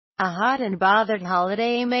A hot and bothered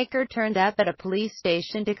holidaymaker turned up at a police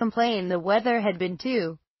station to complain the weather had been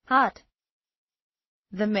too hot.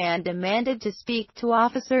 The man demanded to speak to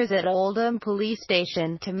officers at Oldham Police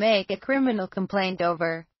Station to make a criminal complaint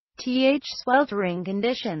over sweltering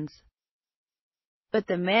conditions. But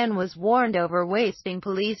the man was warned over wasting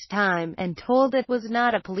police time, and told it was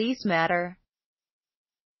not a police matter.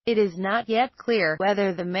 It is not yet clear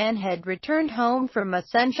whether the man had returned home from a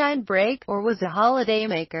sunshine break, or was a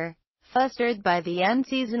holidaymaker, flustered by the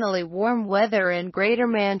unseasonally warm weather in Greater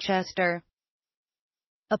Manchester.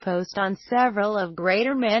 A post on several of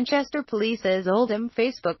Greater Manchester Police's Oldham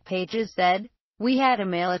Facebook pages said, "We had a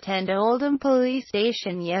male attend Oldham Police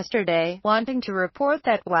Station yesterday, wanting to report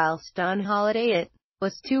that whilst on holiday it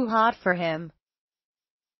was too hot for him.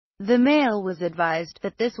 The male was advised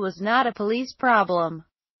that this was not a police problem.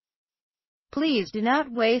 Please do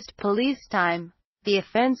not waste police time. The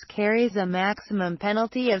offense carries a maximum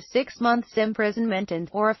penalty of 6 months imprisonment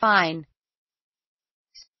and/or a fine.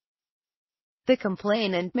 The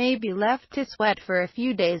complainant may be left to sweat for a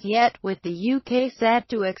few days yet, with the UK set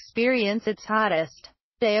to experience its hottest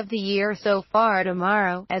day of the year so far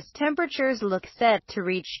tomorrow, as temperatures look set to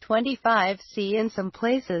reach 25°C in some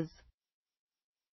places.